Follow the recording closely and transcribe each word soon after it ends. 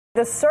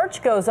The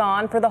search goes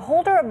on for the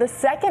holder of the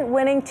second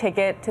winning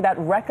ticket to that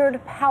record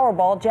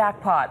Powerball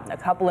jackpot. A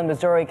couple in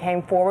Missouri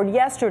came forward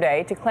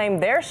yesterday to claim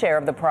their share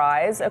of the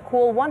prize, a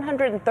cool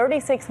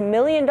 $136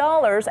 million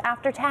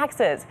after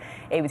taxes.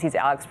 ABC's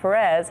Alex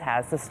Perez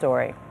has the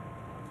story.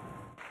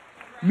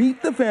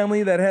 Meet the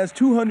family that has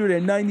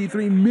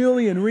 293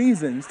 million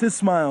reasons to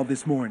smile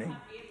this morning.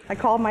 I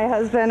called my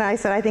husband. I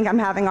said, I think I'm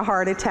having a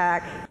heart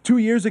attack. 2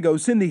 years ago,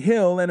 Cindy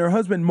Hill and her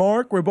husband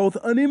Mark were both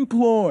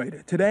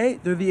unemployed.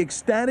 Today, they're the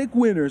ecstatic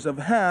winners of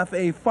half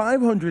a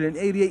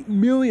 $588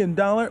 million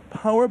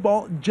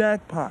Powerball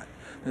jackpot,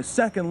 the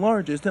second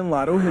largest in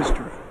lotto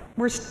history.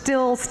 We're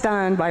still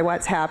stunned by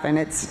what's happened.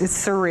 It's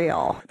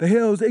surreal. The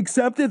Hills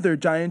accepted their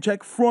giant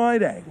check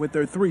Friday with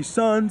their 3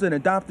 sons and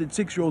adopted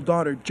 6-year-old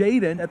daughter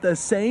Jaden at the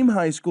same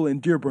high school in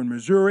Dearborn,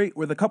 Missouri,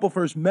 where the couple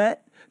first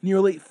met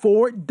nearly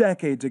 4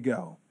 decades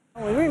ago.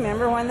 We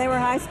remember when they were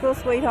high school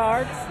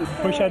sweethearts.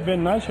 Wish I'd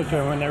been nicer to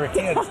them when they were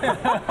kids.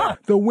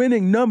 The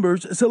winning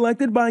numbers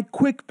selected by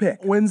Quick Pick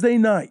Wednesday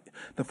night.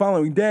 The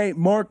following day,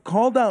 Mark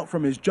called out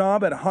from his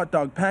job at a hot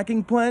dog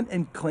packing plant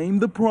and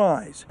claimed the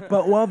prize.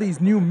 But while these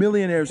new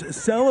millionaires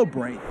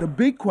celebrate, the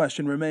big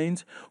question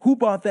remains, who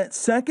bought that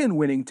second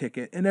winning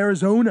ticket in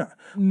Arizona?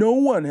 No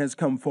one has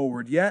come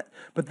forward yet,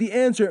 but the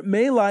answer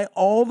may lie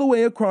all the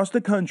way across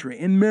the country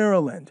in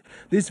Maryland.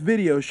 This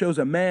video shows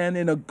a man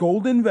in a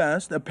golden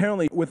vest,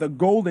 apparently with a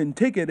golden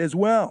ticket as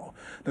well.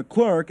 The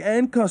clerk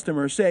and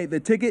customer say the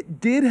ticket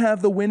did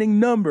have the winning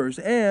numbers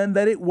and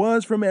that it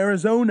was from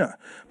Arizona,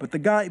 but the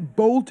guy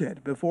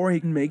bolted before he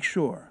can make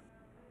sure.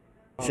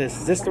 He says,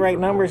 "Is this the right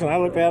numbers?" And I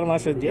looked at him, I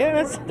said,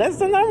 "Yeah, that's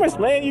the numbers,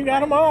 man. You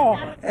got them all."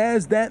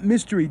 As that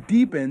mystery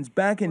deepens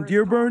back in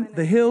Dearborn,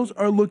 the Hills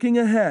are looking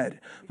ahead.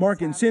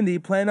 Mark and Cindy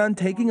plan on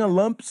taking a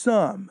lump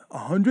sum,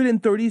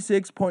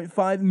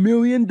 $136.5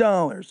 million,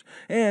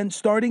 and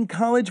starting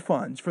college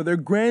funds for their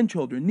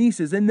grandchildren,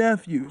 nieces, and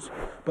nephews.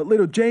 But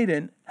little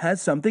Jaden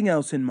has something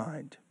else in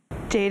mind.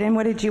 Jaden,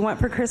 what did you want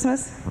for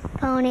Christmas?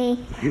 Pony.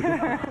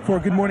 For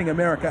Good Morning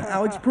America,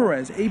 Alex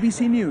Perez,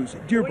 ABC News,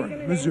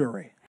 Dearborn, Missouri.